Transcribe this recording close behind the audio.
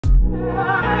What's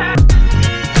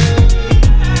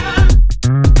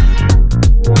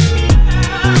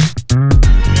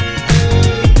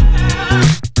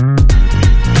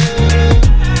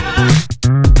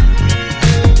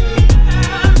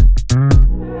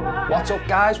up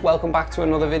guys, welcome back to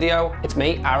another video. It's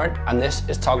me, Aaron, and this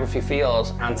is Photography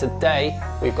Feels, and today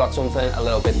we've got something a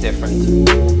little bit different.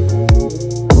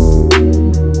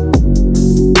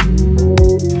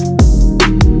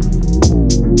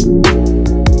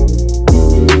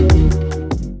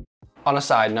 On a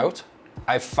side note,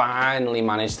 I've finally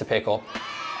managed to pick up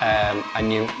a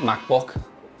new MacBook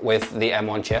with the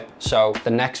M1 chip. So the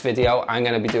next video, I'm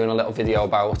going to be doing a little video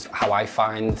about how I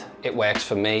find it works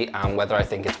for me and whether I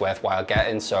think it's worthwhile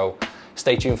getting. So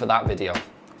stay tuned for that video.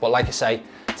 But like I say,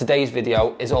 today's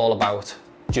video is all about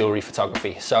jewellery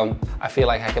photography. So I feel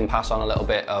like I can pass on a little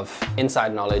bit of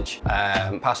inside knowledge,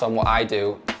 pass on what I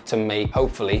do to make,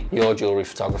 hopefully, your jewellery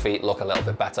photography look a little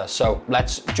bit better. So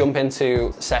let's jump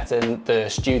into setting the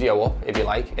studio up, if you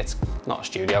like. It's not a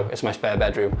studio, it's my spare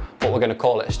bedroom, but we're gonna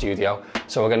call it a studio.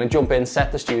 So we're gonna jump in,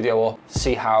 set the studio up,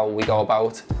 see how we go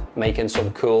about making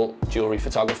some cool jewellery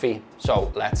photography.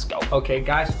 So let's go. Okay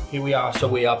guys, here we are. So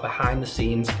we are behind the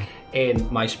scenes in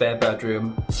my spare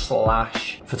bedroom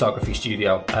slash photography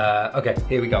studio. Okay,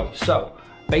 here we go. So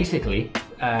basically,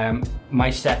 my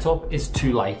setup is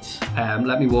two lights.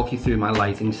 Let me walk you through my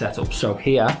lighting setup. So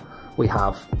here we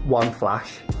have one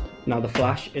flash. Now the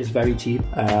flash is very cheap.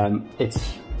 I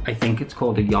think it's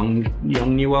called a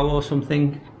Yongnuo or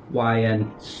something,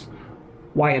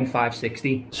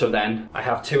 YN560. So then I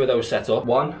have two of those set up.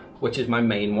 One, which is my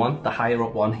main one, the higher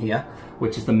up one here,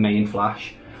 which is the main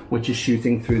flash, which is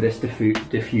shooting through this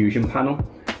diffusion panel.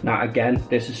 Now again,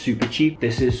 this is super cheap.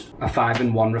 This is a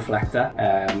 5-in-1 reflector.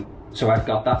 So I've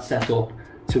got that set up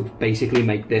to basically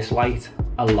make this light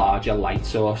a larger light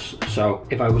source. So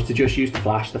if I was to just use the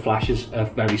flash is a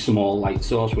very small light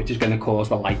source, which is going to cause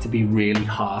the light to be really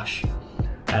harsh.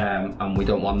 And we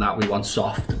don't want that. We want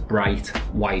soft, bright,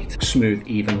 white, smooth,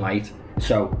 even light.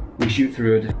 So we shoot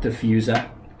through a diffuser,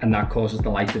 and that causes the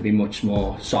light to be much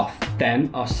more soft. Then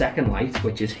our second light,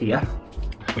 which is here,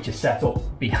 which is set up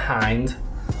behind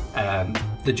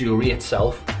the jewellery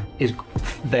itself, is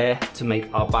there to make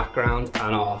our background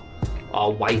and our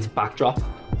white backdrop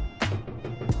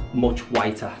much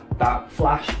whiter. That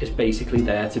flash is basically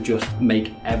there to just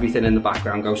make everything in the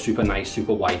background go super nice,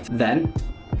 super white. Then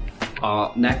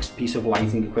our next piece of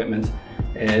lighting equipment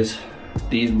is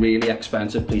these really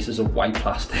expensive pieces of white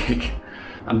plastic.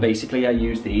 And basically I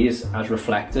use these as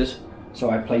reflectors. So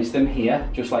I place them here,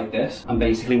 just like this. And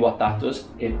basically what that does,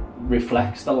 it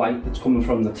reflects the light that's coming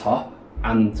from the top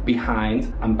and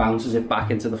behind and bounces it back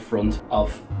into the front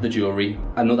of the jewellery.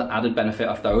 Another added benefit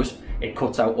of those, it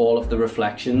cuts out all of the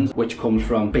reflections which comes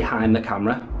from behind the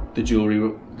camera. The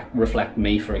jewellery reflect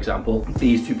me, for example.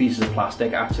 These two pieces of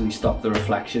plastic actually stop the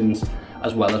reflections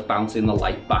as well as bouncing the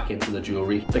light back into the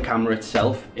jewellery. The camera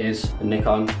itself is a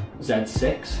Nikon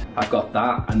Z6. I've got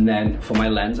that, and then for my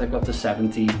lens I've got the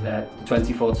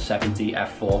 24-70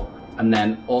 f4. And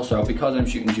then also, because I'm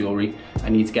shooting jewellery, I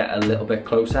need to get a little bit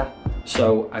closer.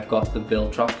 So I've got the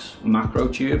Viltrox macro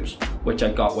tubes, which I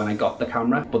got when I got the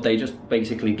camera, but they just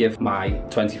basically give my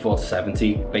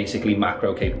 24-70 basically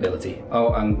macro capability.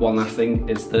 Oh, and one last thing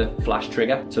is the flash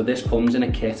trigger. So this comes in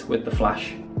a kit with the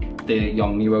flash, the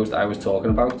Yongnuos that I was talking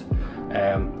about.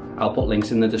 I'll put links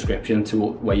in the description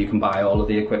to where you can buy all of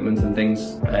the equipment and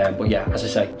things. But yeah, as I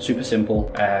say, super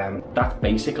simple. That's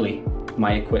basically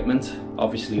my equipment.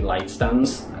 Obviously light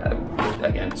stands,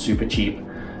 again, super cheap.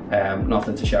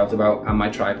 Nothing to shout about. And my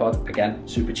tripod, again,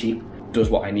 super cheap, does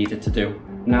what I need it to do.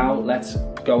 Now let's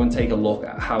go and take a look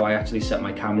at how I actually set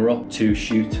my camera up to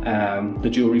shoot the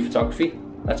jewellery photography.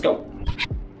 Let's go.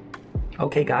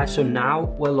 Okay guys, so now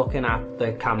we're looking at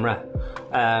the camera.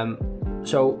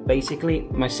 So basically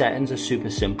my settings are super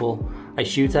simple. I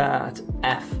shoot at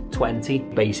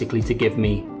f20 basically to give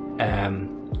me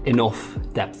enough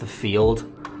depth of field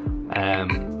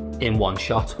in one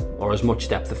shot, or as much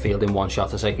depth of field in one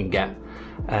shot as I can get.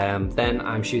 Then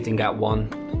I'm shooting at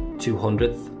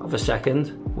 1/200th of a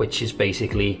second, which is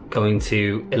basically going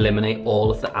to eliminate all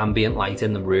of the ambient light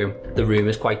in the room. The room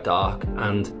is quite dark,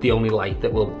 and the only light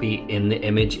that will be in the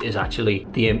image is actually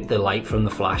the light from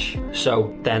the flash.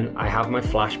 So then I have my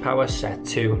flash power set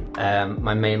to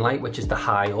my main light, which is the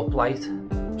high up light.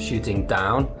 Shooting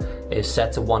down is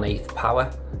set to 1/8 power.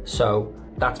 So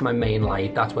that's my main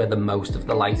light. That's where the most of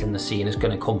the light in the scene is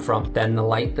going to come from. Then the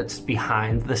light that's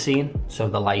behind the scene, so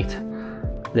the light,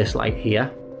 this light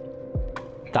here,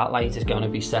 that light is going to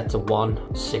be set to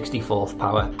 1/64th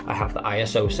power. I have the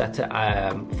ISO set to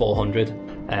 400.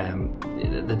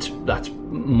 That's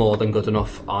more than good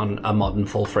enough on a modern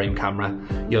full frame camera.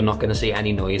 You're not going to see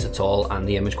any noise at all, and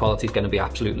the image quality is going to be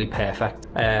absolutely perfect.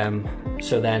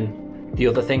 So then the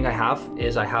other thing I have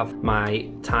is I have my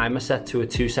timer set to a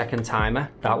 2-second timer.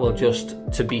 That will just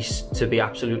to be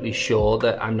absolutely sure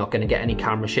that I'm not going to get any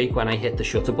camera shake when I hit the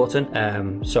shutter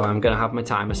button. So I'm going to have my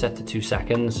timer set to 2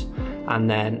 seconds, and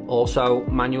then also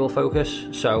manual focus.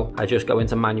 So I just go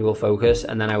into manual focus,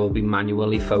 and then I will be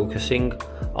manually focusing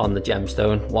on the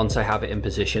gemstone once I have it in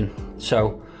position.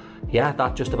 So yeah,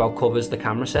 that just about covers the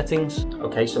camera settings.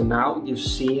 Okay, so now you've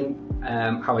seen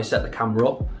how I set the camera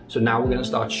up. So now we're going to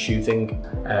start shooting.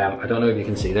 I don't know if you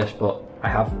can see this, but I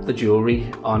have the jewellery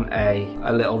on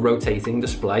a little rotating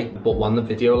display, but when the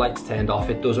video light's turned off,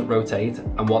 it doesn't rotate.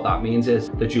 And what that means is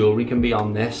the jewellery can be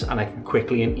on this, and I can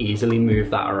quickly and easily move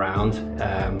that around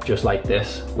just like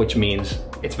this, which means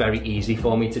it's very easy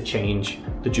for me to change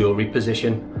the jewellery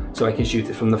position. So I can shoot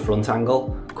it from the front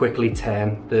angle, quickly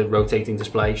turn the rotating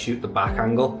display, shoot the back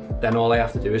angle. Then all I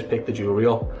have to do is pick the jewellery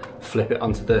up, flip it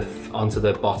onto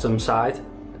the bottom side,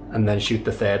 and then shoot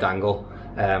the third angle,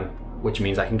 which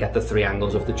means I can get the 3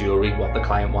 angles of the jewellery, what the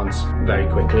client wants,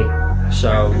 very quickly.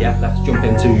 So yeah, let's jump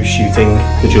into shooting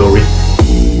the jewellery.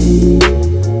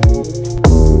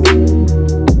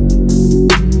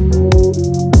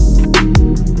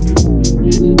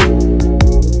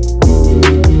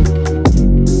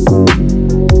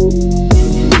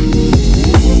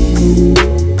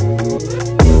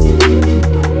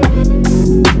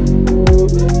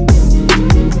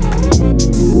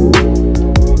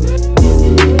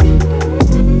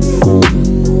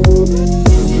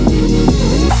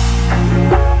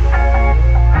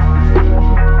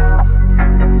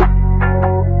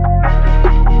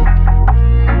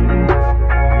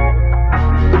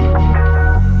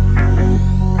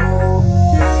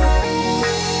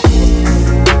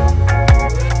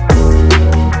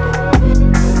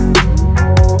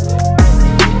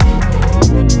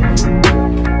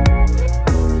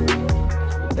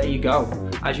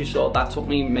 As you saw, that took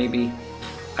me maybe,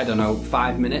 I don't know,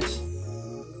 5 minutes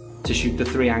to shoot the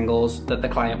 3 angles that the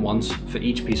client wants for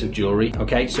each piece of jewellery.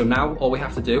 Okay, so now all we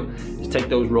have to do is take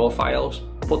those raw files,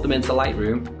 put them into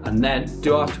Lightroom, and then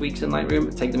do our tweaks in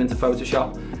Lightroom, take them into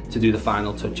Photoshop to do the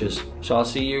final touches. So I'll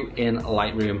see you in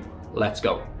Lightroom. Let's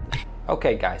go.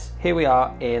 Okay guys, here we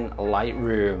are in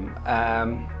Lightroom.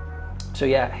 So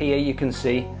yeah, here you can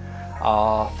see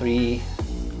our three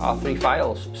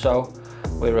files. So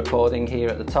we're recording here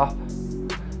at the top.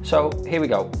 So here we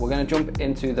go. We're going to jump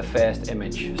into the first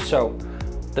image. So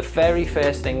the very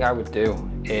first thing I would do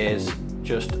is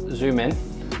just zoom in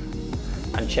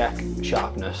and check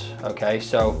sharpness. Okay,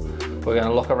 so we're going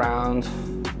to look around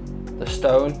the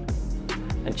stone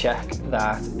and check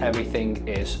that everything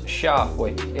is sharp,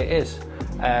 which it is.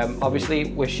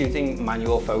 Obviously we're shooting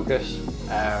manual focus.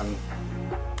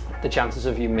 The chances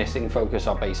of you missing focus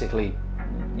are basically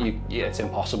it's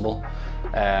impossible.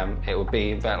 It would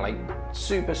be like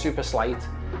super slight,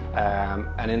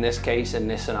 and in this case, in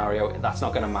this scenario, that's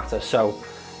not going to matter. So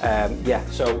yeah,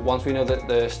 so once we know that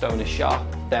the stone is sharp,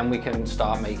 then we can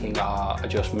start making our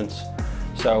adjustments.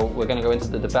 So we're going to go into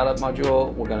the develop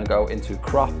module, we're going to go into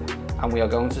crop, and we are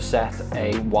going to set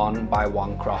a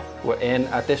 1:1 crop. We're in,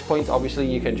 at this point, obviously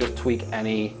you can just tweak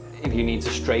any, if you need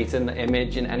to straighten the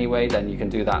image in any way, then you can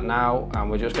do that now. And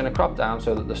we're just going to crop down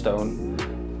so that the stone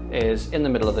is in the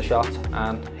middle of the shot,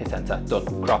 and hit enter.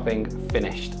 Done. Cropping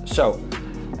finished. So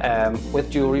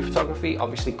with jewellery photography,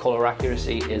 obviously colour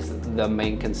accuracy is the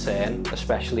main concern,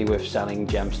 especially with selling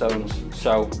gemstones.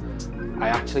 So I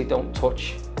actually don't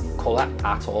touch colour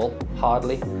at all,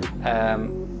 hardly.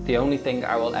 The only thing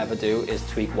I will ever do is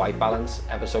tweak white balance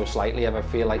ever so slightly if I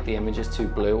feel like the image is too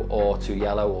blue or too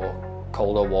yellow or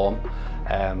cold or warm.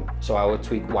 So I would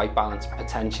tweak white balance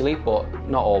potentially, but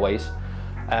not always.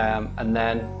 And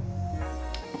then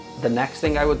the next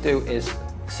thing I would do is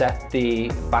set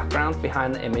the background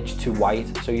behind the image to white.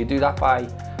 So you do that by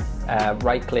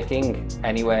right clicking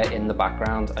anywhere in the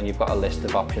background, and you've got a list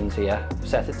of options here.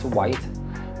 Set it to white.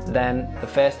 Then the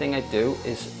first thing I do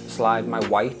is slide my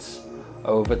whites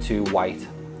over to white.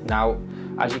 Now,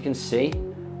 as you can see,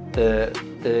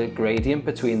 the gradient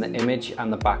between the image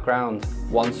and the background,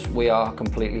 once we are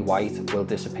completely white, will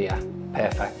disappear.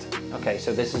 Perfect. Okay,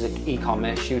 so this is an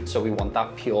e-commerce shoot, so we want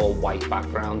that pure white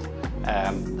background.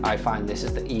 I find this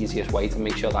is the easiest way to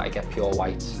make sure that I get pure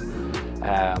whites.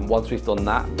 Once we've done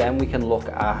that, then we can look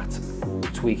at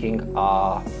tweaking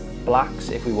our blacks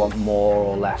if we want more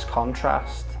or less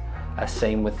contrast.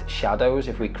 Same with shadows.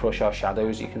 If we crush our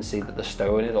shadows, you can see that the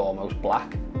stone is almost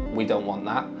black. We don't want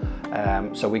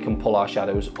that. So we can pull our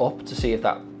shadows up to see if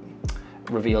that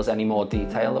reveals any more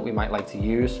detail that we might like to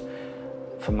use.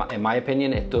 In my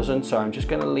opinion, it doesn't, so I'm just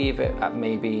going to leave it at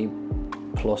maybe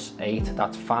 +8,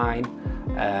 that's fine.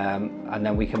 And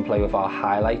then we can play with our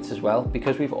highlights as well,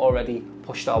 because we've already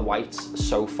pushed our whites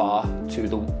so far to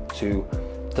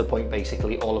the point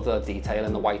basically all of the detail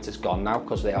in the white is gone now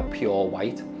because they are pure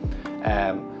white.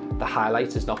 The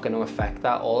highlight is not going to affect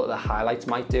that. All that the highlights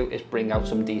might do is bring out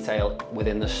some detail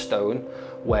within the stone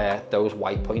where those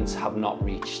white points have not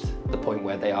reached the point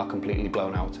where they are completely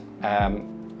blown out.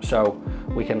 So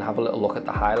we can have a little look at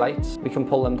the highlights. We can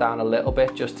pull them down a little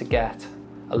bit just to get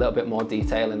a little bit more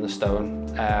detail in the stone.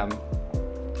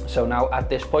 So now at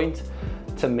this point,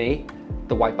 to me,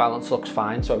 the white balance looks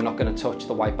fine, so I'm not going to touch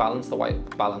the white balance. The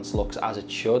white balance looks as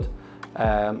it should.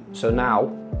 So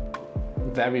now,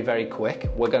 very quick,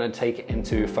 we're going to take it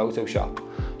into Photoshop.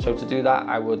 So to do that,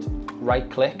 I would right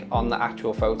click on the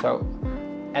actual photo,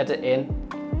 edit in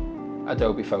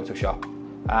Adobe Photoshop,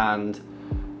 and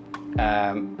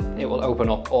it will open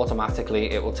up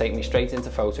automatically. It will take me straight into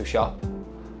Photoshop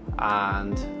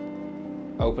and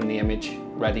open the image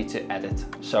ready to edit.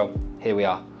 So here we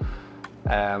are.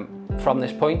 From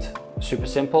this point, super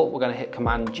simple, we're going to hit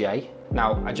Command J.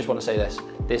 Now I just want to say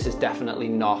this is definitely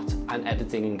not an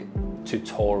editing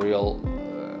tutorial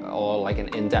or like an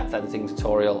in-depth editing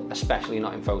tutorial, especially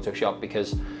not in Photoshop,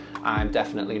 because I'm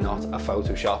definitely not a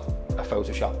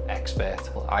Photoshop expert.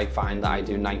 I find that I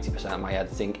do 90% of my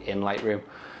editing in Lightroom,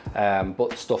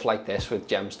 but stuff like this with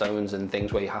gemstones and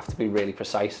things where you have to be really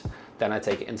precise, then I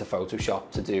take it into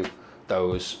Photoshop to do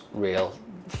those real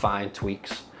fine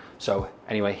tweaks. So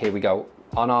anyway, here we go.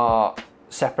 On our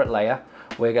separate layer,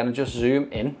 we're going to just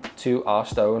zoom in to our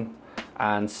stone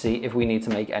and see if we need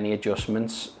to make any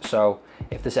adjustments. So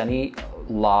if there's any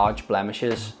large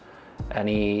blemishes,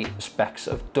 any specks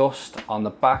of dust on the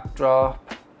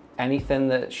backdrop, anything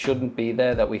that shouldn't be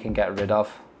there that we can get rid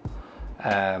of,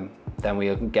 then we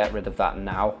can get rid of that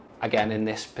now. Again, in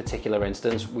this particular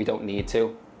instance, we don't need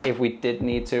to. If we did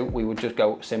need to, we would just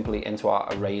go simply into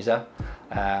our eraser,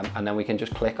 and then we can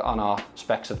just click on our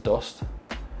specks of dust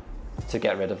to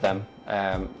get rid of them.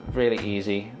 Really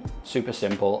easy, super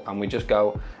simple, and we just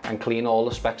go and clean all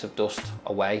the specks of dust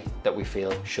away that we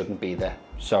feel shouldn't be there.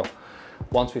 So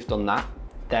once we've done that,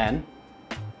 then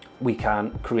we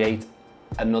can create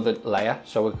another layer.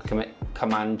 So we can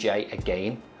Command J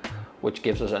again, which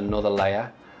gives us another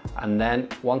layer. And then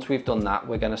once we've done that,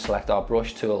 we're going to select our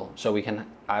brush tool. So we can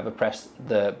either press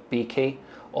the B key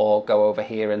or go over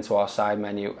here into our side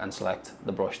menu and select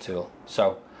the brush tool.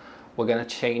 So we're going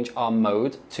to change our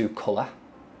mode to color,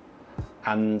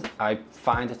 and I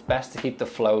find it's best to keep the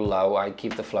flow low. I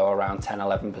keep the flow around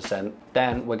 10-11%.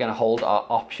 Then we're going to hold our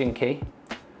option key,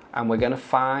 and we're going to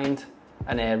find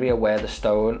an area where the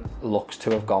stone looks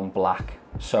to have gone black.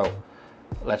 So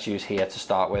let's use here to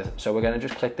start with. So we're going to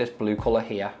just click this blue color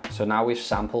here. So now we've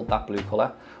sampled that blue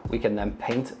color, we can then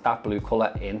paint that blue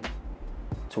color in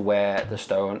to where the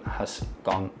stone has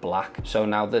gone black. So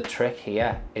now the trick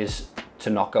here is to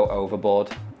not go overboard.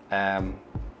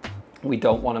 We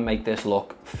don't want to make this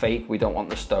look fake. We don't want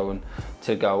the stone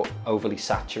to go overly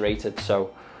saturated.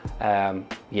 So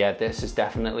yeah, this is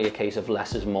definitely a case of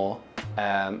less is more.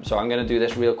 So I'm going to do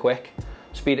this real quick,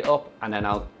 speed it up, and then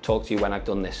I'll talk to you when I've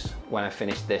done this, when I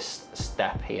finish this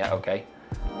step here, okay?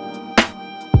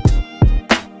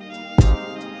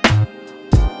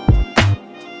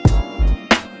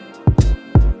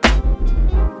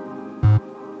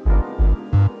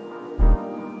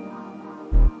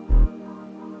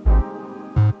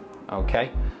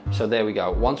 Okay, so there we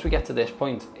go. Once we get to this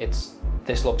point,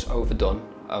 this looks overdone.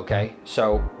 Okay,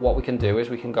 so what we can do is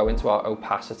we can go into our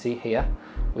opacity here.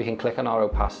 We can click on our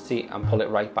opacity and pull it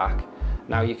right back.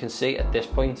 Now you can see at this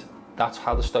point, that's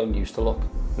how the stone used to look.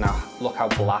 Now look how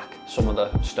black some of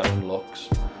the stone looks.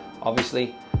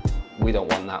 Obviously, we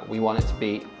don't want that. We want it to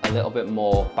be a little bit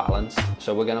more balanced.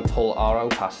 So we're going to pull our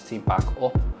opacity back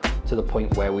up to the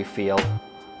point where we feel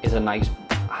is a nice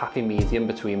happy medium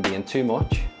between being too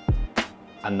much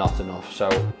and not enough. So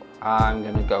I'm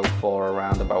going to go for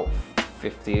around about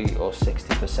 50 or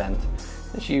 60%.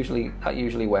 That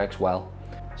usually works well.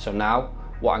 So now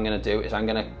what I'm going to do is I'm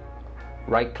going to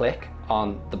right click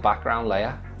on the background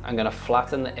layer. I'm going to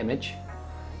flatten the image.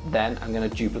 Then I'm going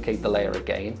to duplicate the layer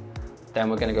again. Then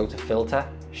we're going to go to filter,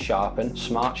 sharpen,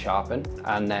 smart sharpen,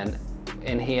 and then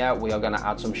in here we are going to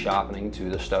add some sharpening to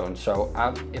the stone. So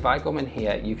if I come in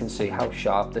here, you can see how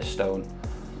sharp this stone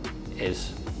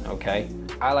is. Okay,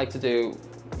 I like to do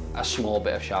a small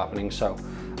bit of sharpening, so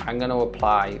I'm going to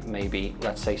apply maybe,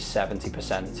 let's say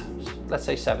 70%, let's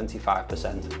say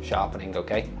 75% sharpening,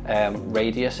 okay?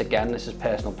 Radius, again, this is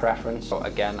personal preference. So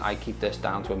again, I keep this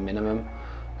down to a minimum.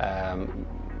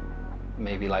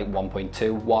 maybe like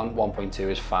 1.2. 1.2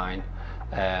 is fine.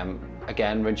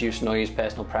 Again, reduce noise,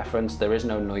 personal preference. There is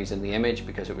no noise in the image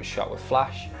because it was shot with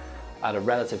flash at a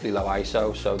relatively low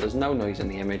ISO, so there's no noise in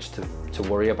the image to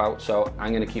worry about. So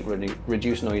I'm going to keep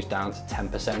reduce noise down to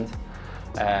 10%.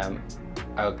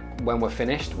 When we're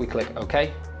finished, we click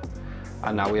OK,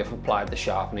 and now we have applied the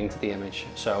sharpening to the image.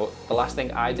 So the last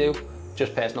thing I do,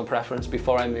 just personal preference,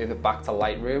 before I move it back to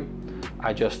Lightroom,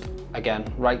 I just,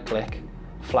 again, right click,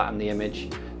 flatten the image.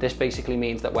 This basically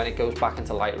means that when it goes back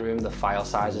into Lightroom, the file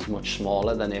size is much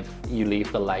smaller than if you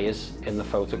leave the layers in the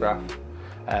photograph.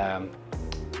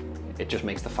 It just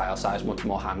makes the file size much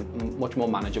more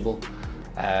manageable.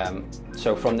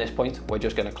 So from this point, we're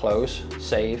just going to close,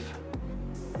 save,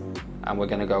 and we're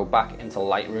going to go back into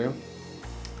Lightroom,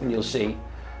 and you'll see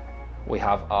we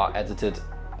have our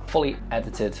fully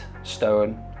edited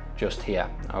stone just here.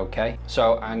 Okay,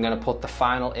 so I'm going to put the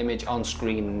final image on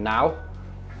screen now,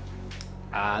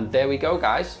 and there we go,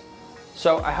 guys.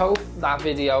 So I hope that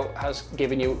video has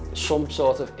given you some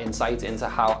sort of insight into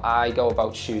how I go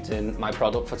about shooting my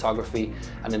product photography,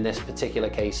 and in this particular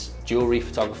case, jewelry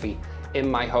photography, in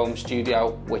my home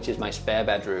studio, which is my spare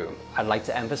bedroom. I'd like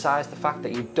to emphasize the fact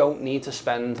that you don't need to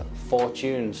spend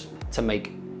fortunes to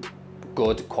make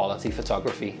good quality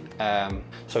photography.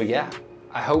 So yeah,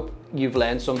 I hope you've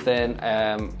learned something.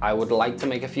 I would like to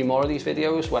make a few more of these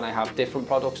videos when I have different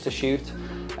products to shoot.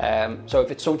 So if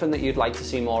it's something that you'd like to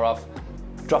see more of,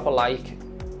 drop a like,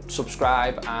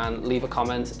 subscribe, and leave a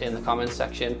comment in the comments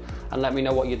section and let me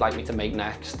know what you'd like me to make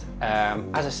next.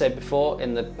 As I said before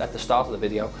at the start of the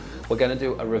video, we're going to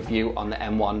do a review on the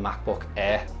M1 MacBook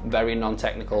Air. Very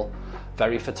non-technical,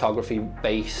 very photography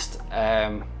based.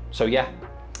 So yeah,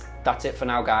 that's it for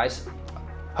now, guys.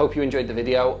 Hope you enjoyed the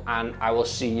video, and I will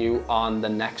see you on the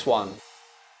next one.